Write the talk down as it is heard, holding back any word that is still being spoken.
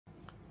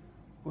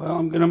Well,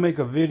 I'm going to make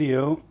a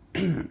video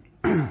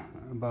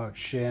about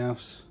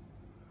shafts,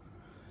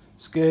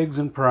 skegs,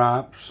 and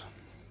props.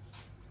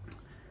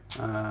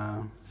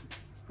 I'm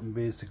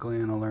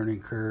basically on a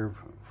learning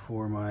curve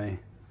for my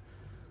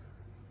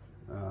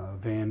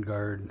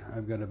Vanguard.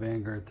 I've got a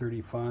Vanguard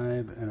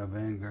 35 and a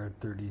Vanguard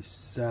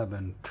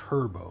 37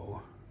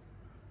 Turbo,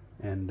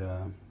 and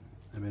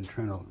I've been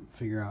trying to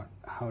figure out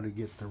how to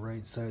get the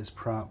right size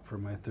prop for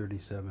my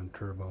 37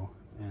 Turbo,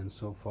 and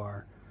so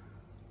far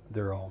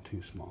they're all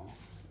too small.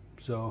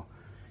 So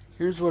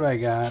here's what I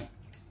got.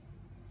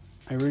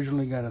 I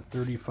originally got a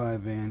 35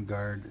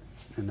 Vanguard,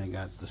 and I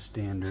got the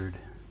standard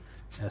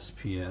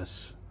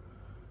SPS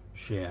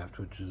shaft,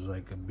 which is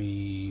like a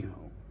B110,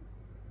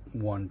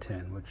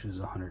 which is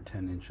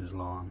 110 inches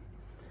long.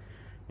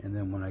 And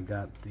then when I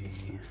got the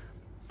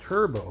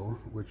Turbo,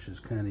 which is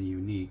kind of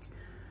unique,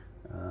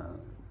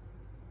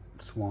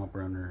 Swamp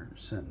Runner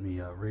sent me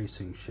a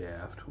racing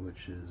shaft,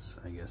 which is,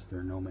 I guess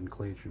their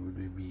nomenclature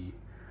would be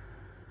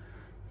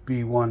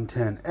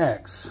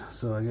B110X.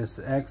 So I guess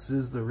the X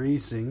is the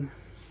racing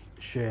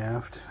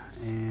shaft,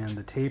 and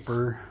the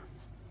taper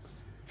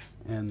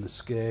and the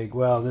skeg.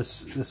 Well,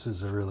 this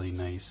is a really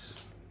nice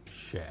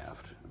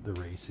shaft, the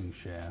racing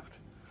shaft.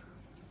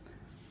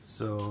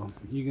 So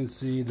you can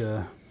see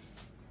the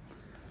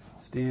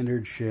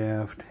standard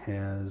shaft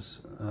has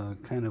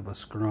kind of a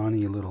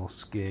scrawny little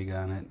skeg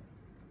on it,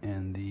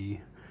 and the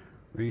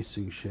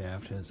racing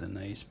shaft has a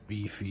nice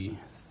beefy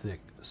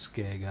thick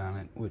skeg on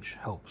it, which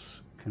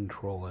helps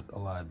control it a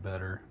lot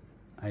better.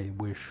 I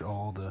wish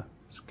all the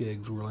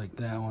skegs were like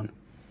that one.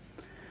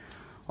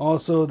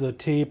 Also, the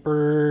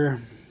taper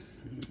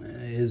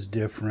is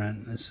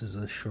different. This is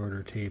a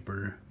shorter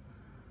taper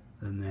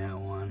than that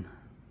one.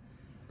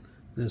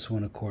 This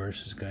one, of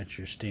course, has got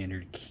your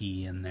standard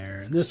key in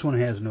there. This one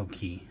has no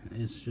key.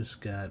 It's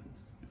just a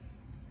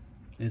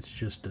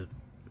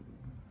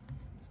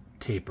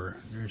taper.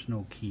 There's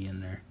no key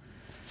in there.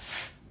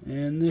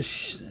 And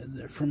this,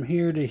 from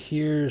here to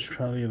here, is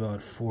probably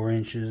about 4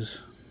 inches.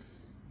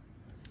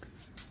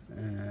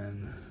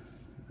 And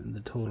the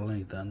total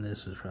length on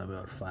this is probably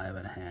about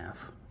 5.5.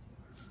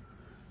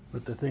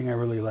 But the thing I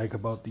really like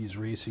about these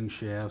racing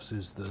shafts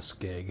is the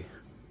skeg.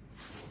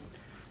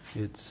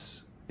 It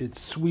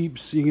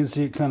sweeps, you can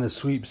see it kind of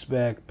sweeps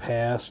back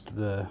past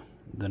the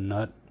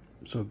nut,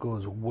 so it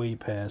goes way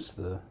past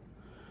the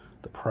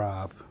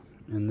prop,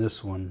 and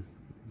this one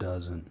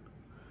doesn't.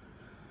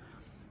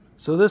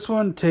 So this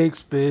one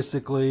takes,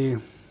 basically,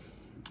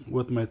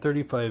 with my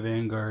 35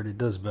 Vanguard, it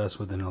does best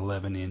with an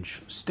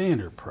 11-inch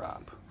standard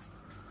prop,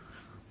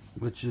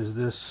 which is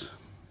this.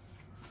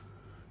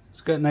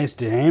 It's got nice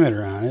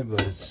diameter on it,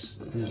 but it's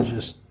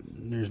just,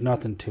 there's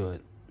nothing to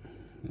it.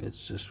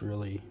 It's just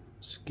really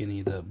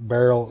skinny. The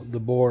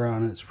bore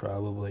on it's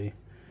probably,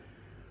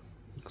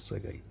 looks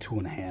like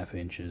 2.5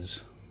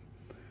 inches.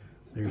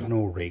 There's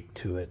no rake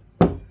to it.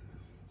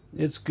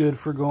 It's good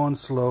for going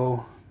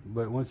slow,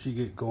 but once you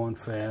get going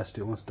fast,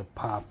 it wants to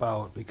pop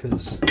out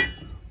because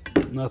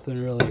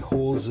nothing really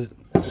holds it.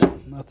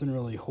 Nothing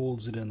really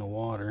holds it in the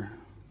water.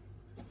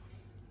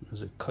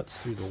 As it cuts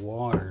through the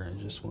water, it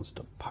just wants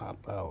to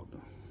pop out.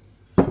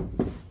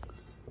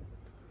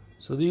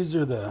 So these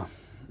are the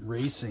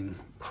racing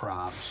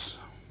props,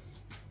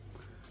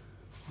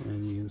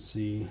 and you can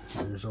see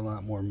there's a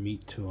lot more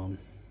meat to them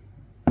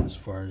as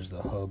far as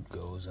the hub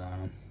goes on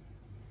them.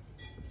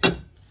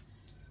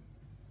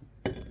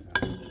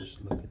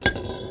 Just look at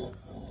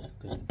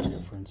the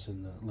difference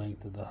in the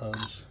length of the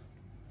hubs.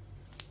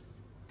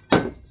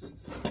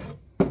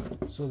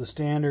 So the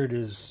standard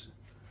is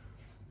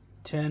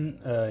 10,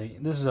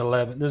 this is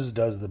 11, this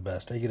does the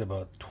best. I get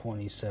about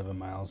 27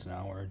 miles an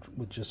hour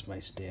with just my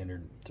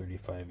standard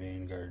 35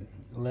 Vanguard.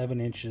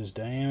 11 inches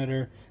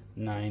diameter,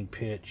 9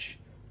 pitch,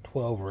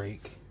 12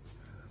 rake.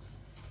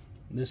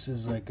 This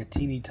is like a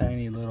teeny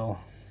tiny little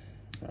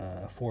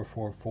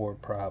 444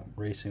 prop,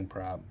 racing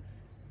prop.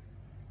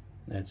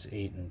 That's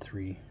 8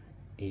 3/8.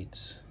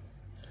 It's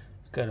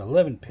got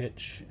 11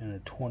 pitch and a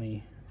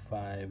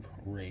 25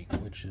 rake,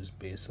 which is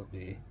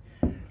basically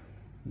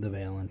the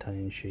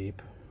Valentine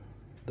shape,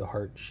 the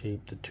heart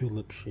shape, the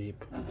tulip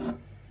shape.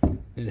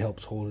 It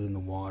helps hold it in the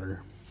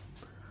water.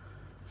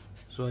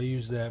 So I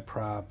use that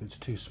prop. It's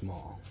too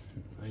small.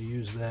 I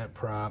use that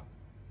prop.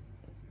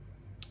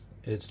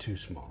 It's too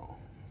small.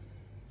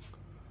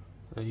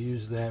 I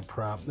use that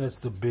prop. That's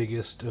the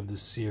biggest of the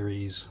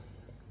series.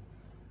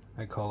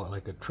 I call it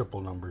like a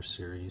triple number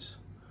series.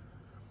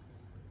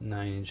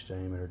 9-inch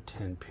diameter,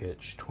 10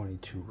 pitch,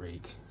 22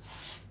 rake.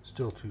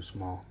 Still too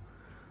small.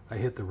 I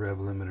hit the rev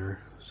limiter.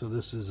 So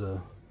this is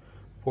a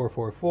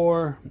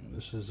 444,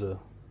 this is a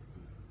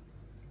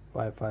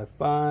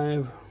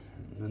 555,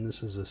 and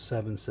this is a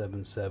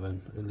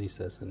 777. At least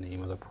that's the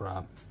name of the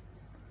prop.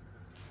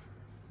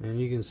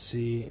 And you can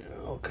see,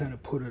 I'll kind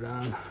of put it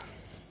on.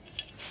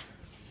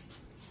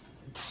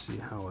 Let's see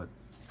how it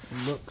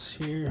looks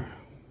here.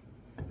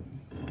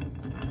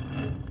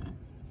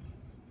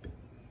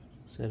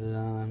 Set it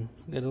on.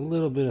 Got a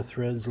little bit of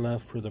threads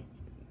left for the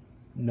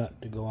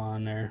nut to go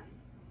on there.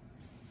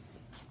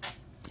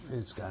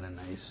 It's got a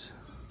nice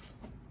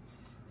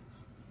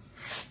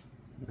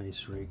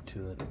Nice rake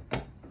to it.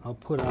 I'll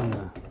put on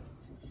the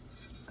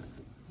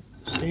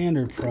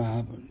standard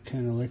prop and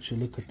kind of let you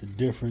look at the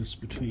difference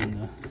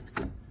between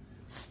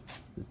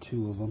the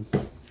two of them.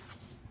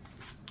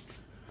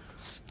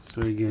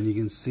 So again, you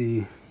can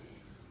see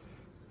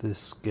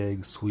this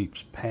skeg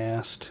sweeps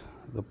past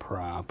the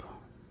prop.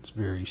 It's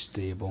very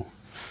stable.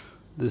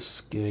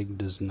 This skeg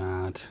does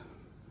not.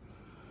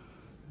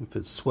 If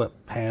it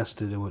swept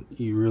past it,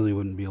 you really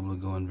wouldn't be able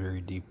to go in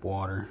very deep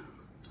water.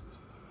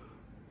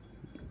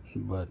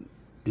 But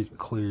it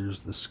clears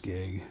the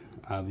skeg.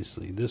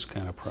 Obviously, this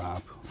kind of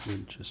prop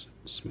would just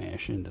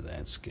smash into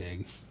that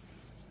skeg.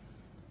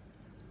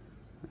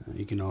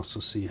 You can also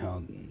see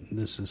how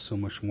this is so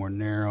much more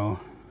narrow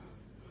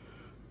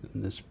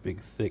than this big,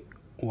 thick,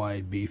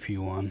 wide, beefy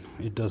one.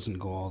 It doesn't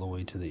go all the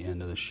way to the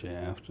end of the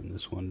shaft, and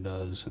this one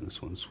does, and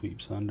this one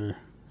sweeps under.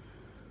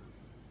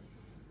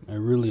 I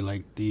really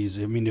like these.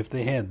 I mean, if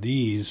they had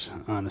these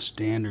on a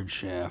standard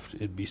shaft,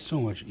 it'd be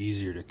so much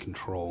easier to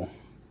control.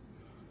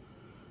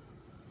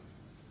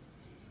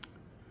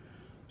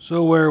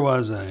 So where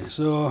was I?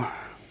 So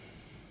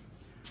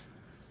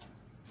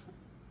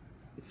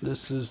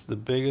this is the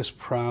biggest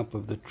prop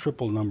of the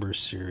triple number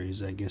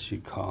series, I guess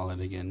you'd call it.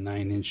 Again,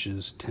 9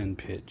 inches, 10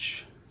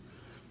 pitch,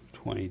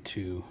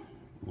 22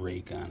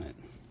 rake on it.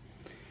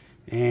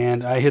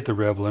 And I hit the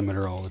rev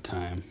limiter all the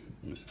time.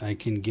 I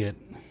can get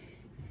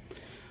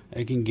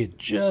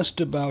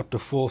just about to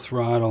full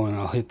throttle and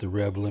I'll hit the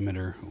rev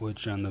limiter,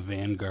 which on the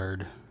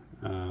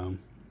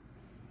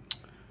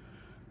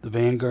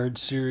Vanguard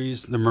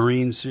series, the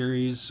Marine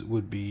series,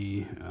 would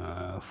be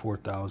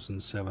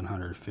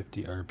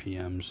 4,750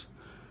 RPMs.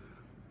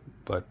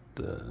 But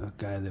the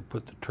guy that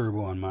put the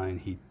turbo on mine,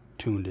 he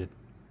tuned it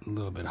a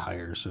little bit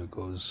higher, so it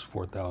goes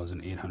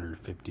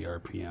 4,850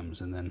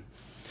 RPMs, and then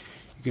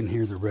you can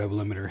hear the rev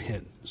limiter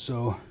hit.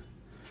 So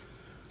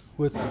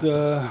with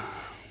the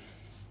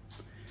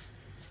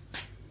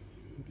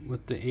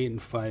 8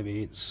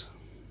 5/8,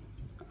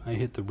 I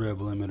hit the rev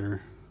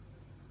limiter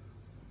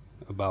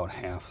about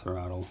half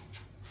throttle.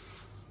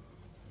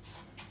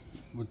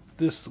 With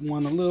this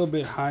one a little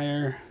bit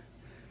higher,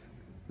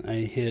 I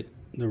hit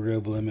the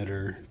rev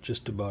limiter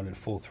just about at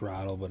full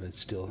throttle, but it's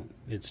still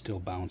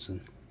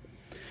bouncing.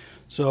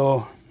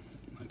 So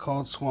I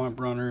called Swamp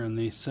Runner and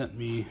they sent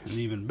me an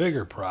even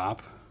bigger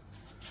prop,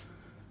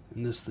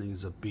 and this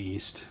thing's a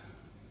beast.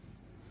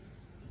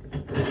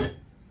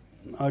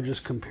 I'll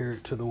just compare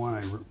it to the one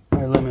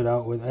I limit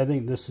out with. I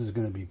think this is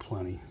going to be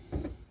plenty.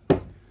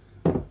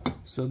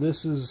 So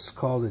this is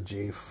called a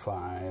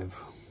J5,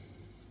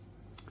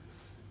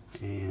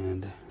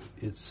 and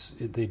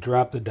they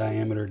drop the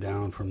diameter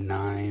down from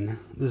 9.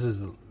 This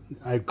is,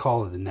 I'd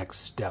call it the next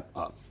step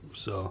up.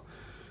 So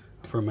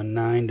from a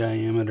 9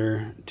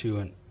 diameter to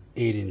an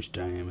 8-inch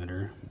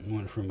diameter, it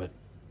went from a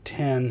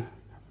 10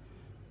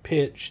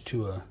 pitch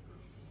to a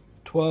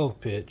 12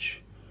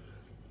 pitch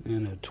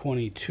and a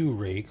 22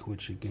 rake,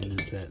 which again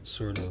is that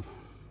sort of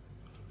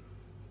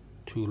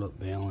tulip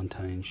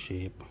valentine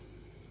shape.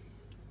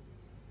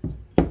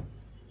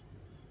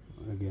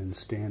 Again,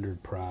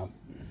 standard prop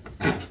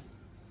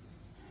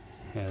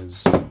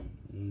has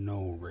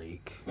no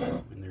rake,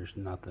 and there's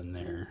nothing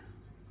there.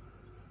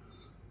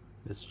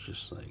 It's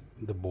just like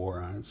the bore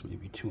on it's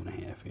maybe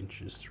 2.5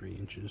 inches, 3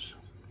 inches.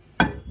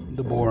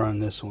 The bore on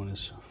this one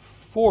is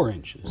 4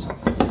 inches,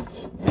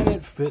 and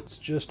it fits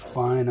just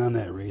fine on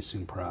that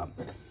racing prop.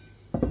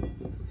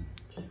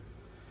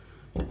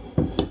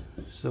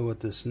 So with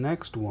this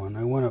next one,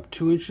 I went up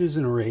 2 inches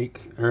in rake,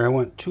 or I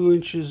went 2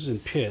 inches in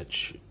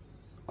pitch,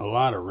 a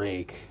lot of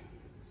rake,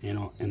 you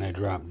know, and I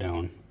dropped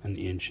down an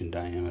inch in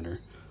diameter.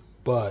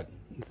 But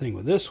the thing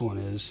with this one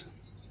is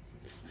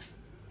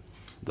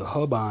the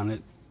hub on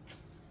it,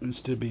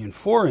 instead of being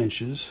 4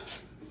 inches,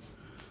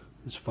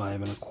 is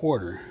 5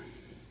 1/4.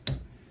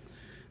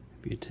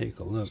 If you take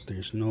a look,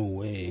 there's no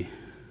way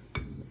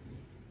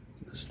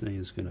this thing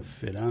is going to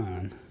fit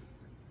on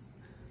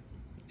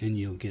and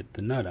you'll get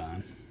the nut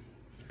on.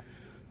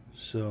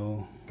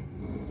 So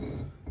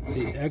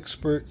the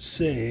experts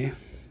say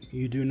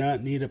you do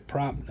not need a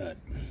prop nut.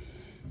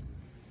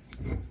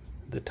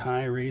 The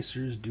Thai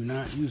racers do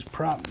not use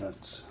prop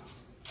nuts.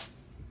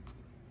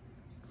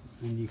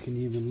 And you can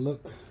even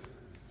look,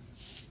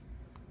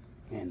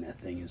 man, that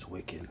thing is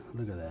wicked.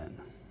 Look at that.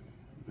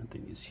 That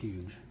thing is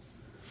huge.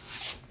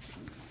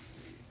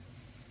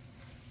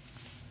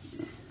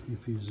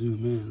 If you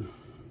zoom in,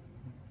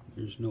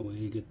 there's no way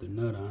to get the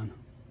nut on.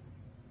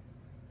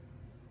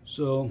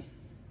 So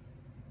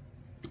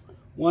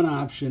one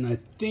option I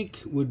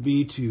think would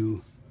be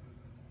to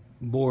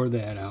bore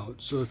that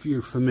out. So if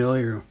you're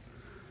familiar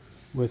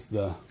with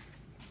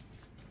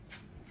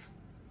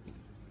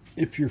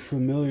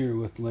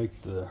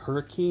like the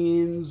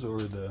Hurricanes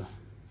or the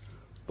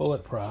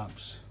bullet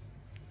props,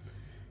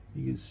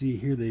 you can see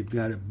here they've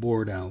got it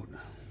bored out.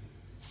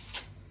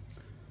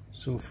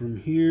 So from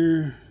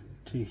here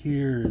to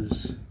here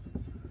is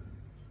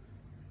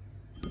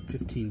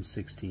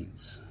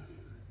 15/16.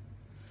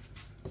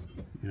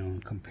 You know,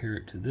 and compare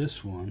it to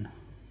this one.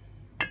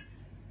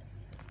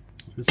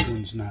 This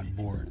one's not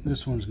bored.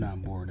 This one's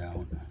not bored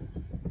out.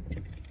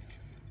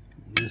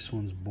 This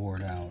one's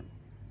bored out.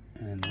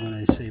 And when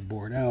I say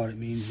bored out, it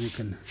means you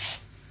can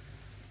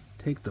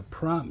take the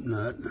prop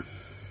nut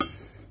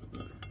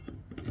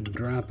and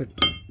drop it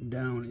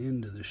down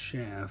into the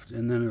shaft,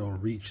 and then it'll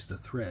reach the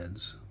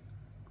threads.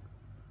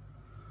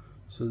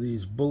 So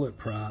these bullet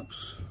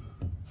props,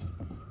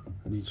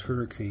 these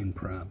hurricane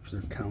props,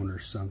 they're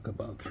countersunk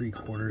about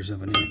 3/4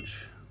 of an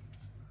inch.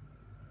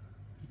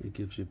 It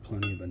gives you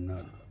plenty of a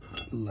nut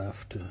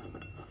left to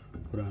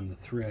put on the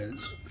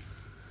threads.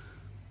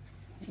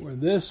 Where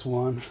this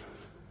one,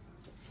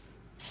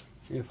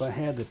 if I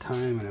had the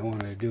time and I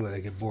wanted to do it,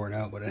 I could bore it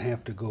out, but I'd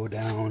have to go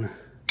down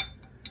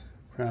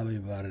probably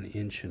about 1.25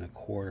 inches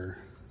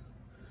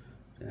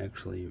to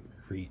actually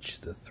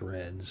reach the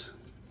threads.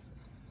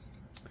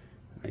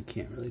 I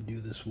can't really do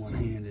this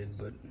one-handed,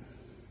 but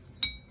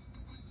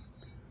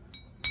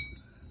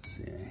let's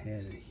see, I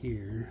had it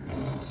here.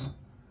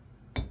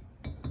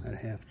 I'd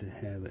have to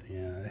have it,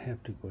 yeah, I'd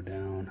have to go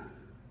down.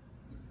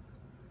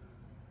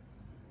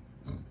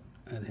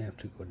 I'd have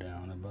to go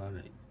down about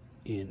 1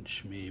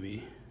 inch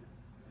maybe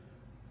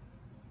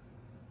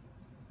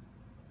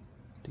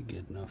to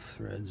get enough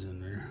threads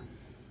in there.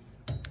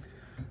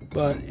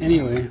 But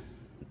anyway,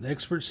 the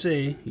experts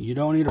say you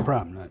don't need a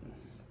prop nut.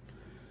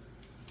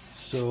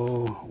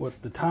 So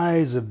what the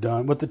ties have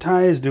done, what the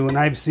ties do, and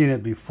I've seen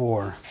it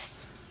before,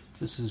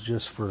 this is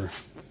just for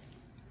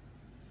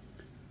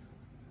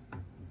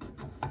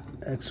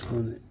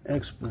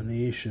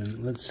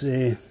explanation. Let's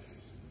say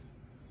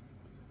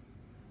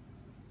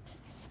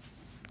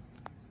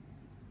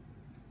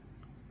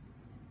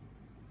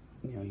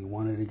you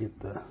wanted to get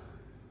the,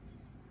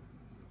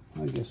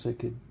 I guess I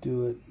could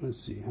do it, let's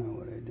see, how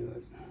would I do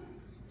it?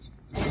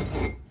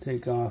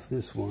 Take off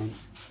this one,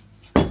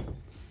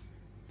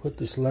 put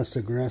this less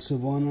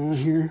aggressive one on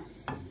here.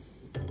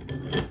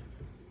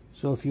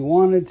 So if you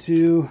wanted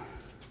to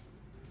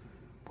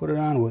put it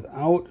on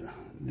without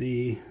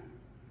the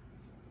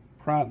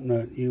prop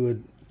nut,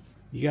 you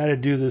got to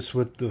do this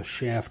with the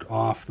shaft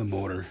off the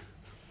motor.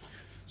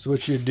 So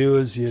what you'd do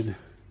is you'd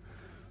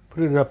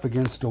put it up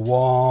against a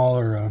wall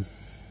or a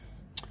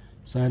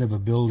side of a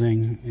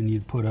building, and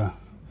you'd put a,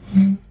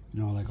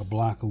 like a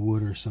block of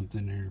wood or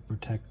something there to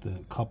protect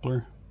the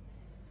coupler.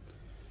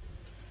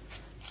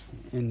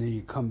 And then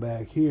you come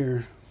back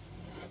here,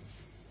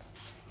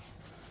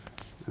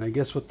 and I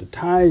guess what the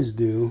ties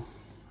do,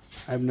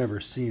 I've never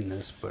seen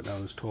this, but I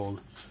was told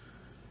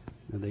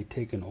that they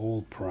take an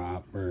old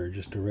prop or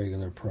just a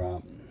regular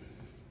prop,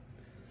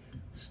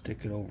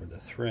 stick it over the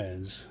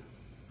threads,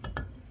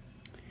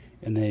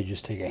 and they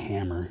just take a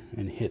hammer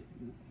and hit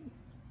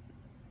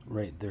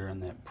right there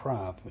on that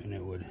prop, and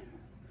it would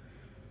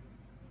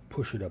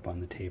push it up on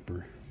the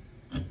taper.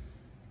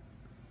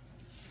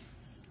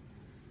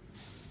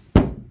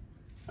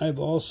 I've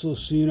also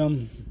seen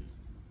them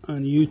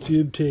on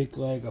YouTube take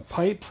like a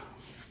pipe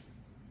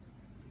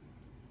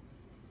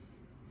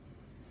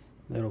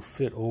that'll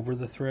fit over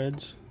the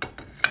threads,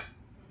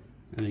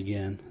 and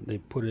again they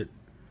put it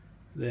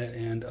that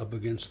end up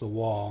against the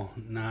wall,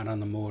 not on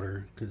the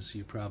motor, because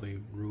you probably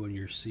ruin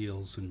your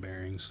seals and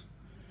bearings.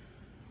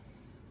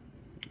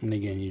 And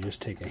again, you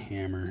just take a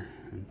hammer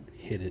and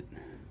hit it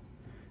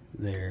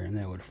there, and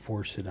that would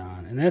force it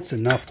on, and that's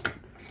enough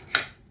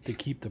to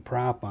keep the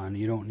prop on.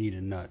 You don't need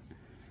a nut.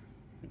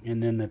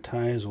 And then the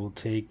ties will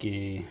take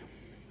a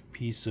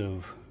piece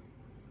of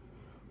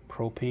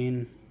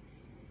propane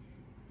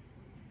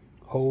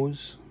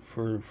hose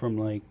from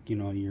like,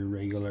 your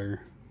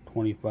regular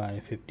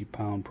 25-50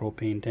 pound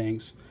propane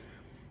tanks,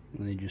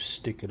 and they just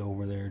stick it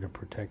over there to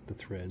protect the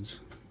threads.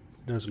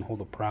 It doesn't hold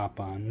a prop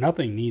on.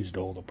 Nothing needs to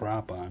hold a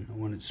prop on.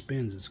 When it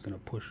spins, it's going to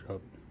push up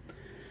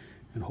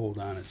and hold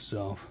on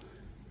itself.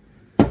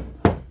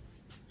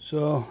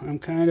 So I'm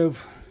going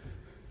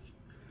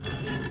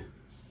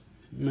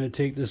to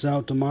take this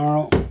out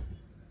tomorrow,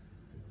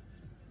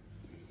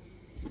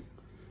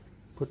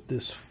 put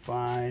this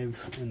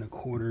 5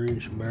 1/4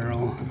 inch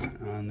barrel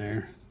on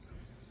there,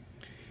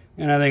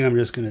 and I think I'm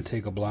just going to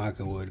take a block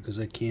of wood, because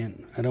I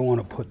don't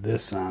want to put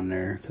this on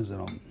there because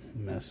it'll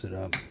mess it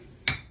up.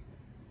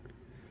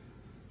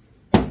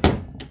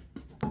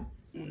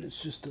 And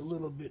it's just a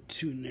little bit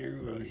too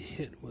narrow to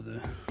hit with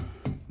a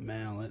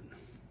mallet.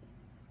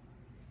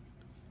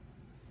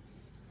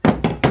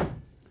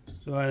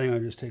 So I think I'll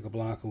just take a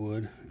block of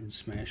wood and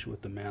smash it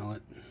with the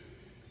mallet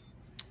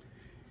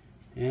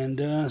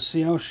and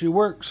see how she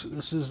works.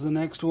 This is the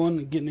next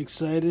one. Getting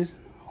excited.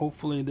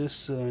 Hopefully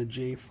this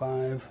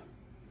J5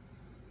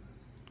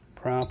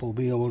 prop will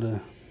be able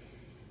to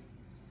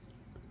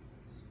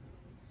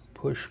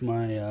push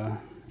my,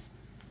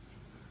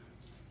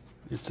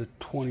 it's a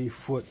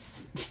 20-foot,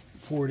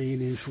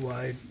 48-inch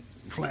wide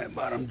flat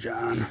bottom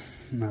john.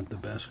 Not the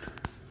best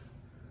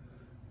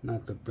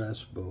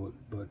boat,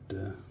 but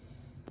I'm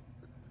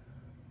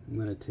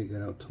going to take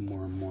it out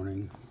tomorrow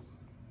morning,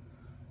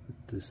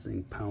 get this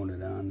thing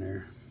pounded on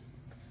there,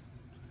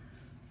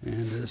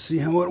 and see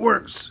how it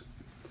works.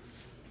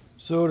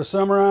 So to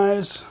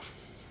summarize,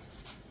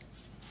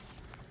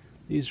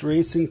 these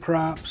racing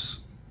props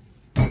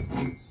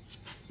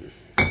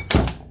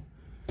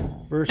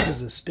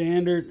versus a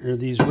standard, or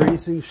these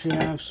racing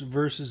shafts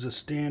versus a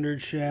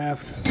standard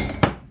shaft.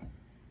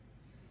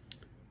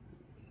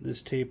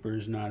 This taper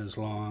is not as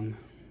long.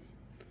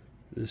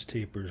 This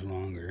taper is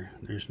longer.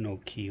 There's no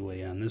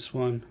keyway on this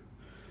one.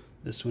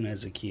 This one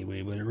has a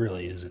keyway, but it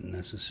really isn't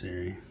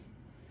necessary.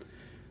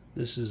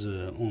 This is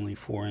only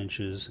 4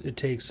 inches. It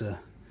takes a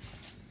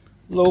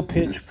low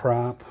pitch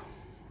prop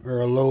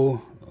or a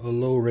low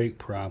rake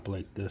prop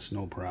like this,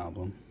 no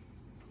problem.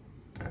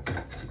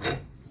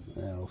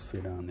 That'll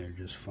fit on there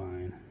just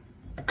fine.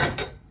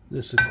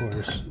 This, of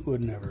course,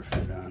 would never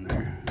fit on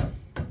there.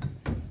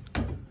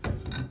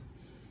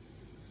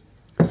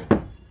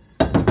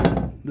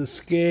 The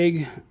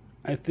skeg,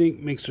 I think,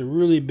 makes a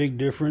really big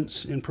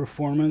difference in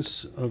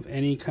performance of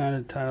any kind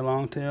of tie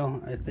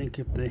longtail. I think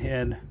if they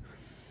had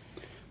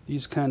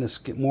these kind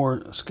of more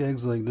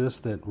skegs like this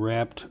that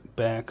wrapped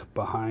back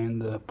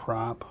behind the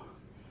prop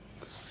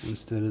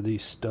instead of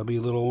these stubby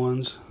little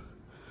ones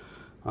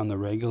on the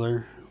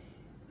regular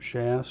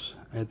shafts,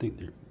 I think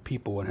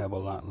people would have a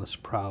lot less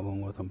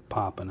problem with them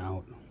popping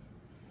out.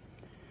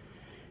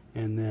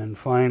 And then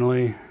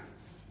finally,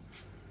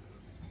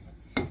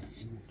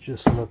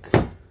 just look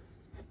at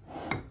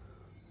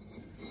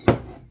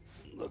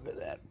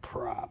that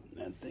prop.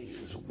 That thing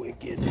is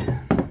wicked.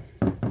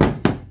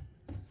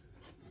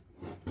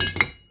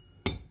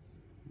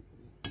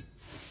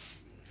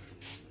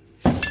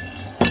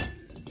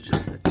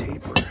 Just the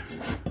taper,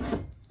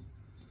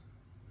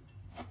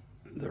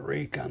 the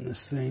rake on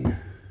this thing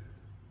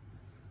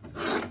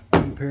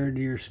compared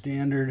to your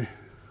standard.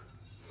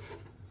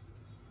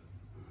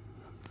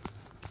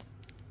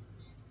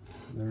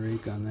 The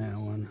rake on that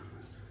one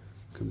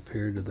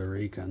compared to the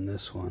rake on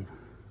this one.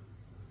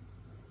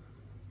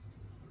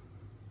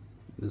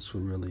 This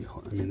would really,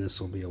 I mean, this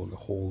will be able to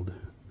hold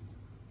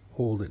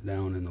it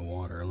down in the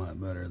water a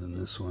lot better than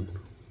this one.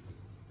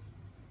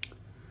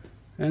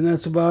 And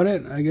that's about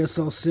it. I guess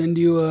I'll send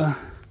you a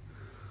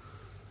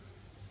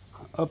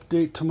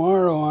update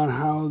tomorrow on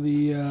how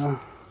the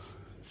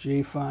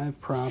J5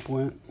 prop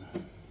went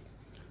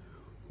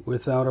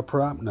without a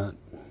prop nut.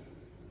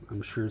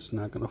 I'm sure it's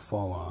not going to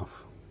fall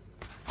off.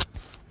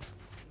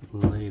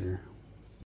 Later.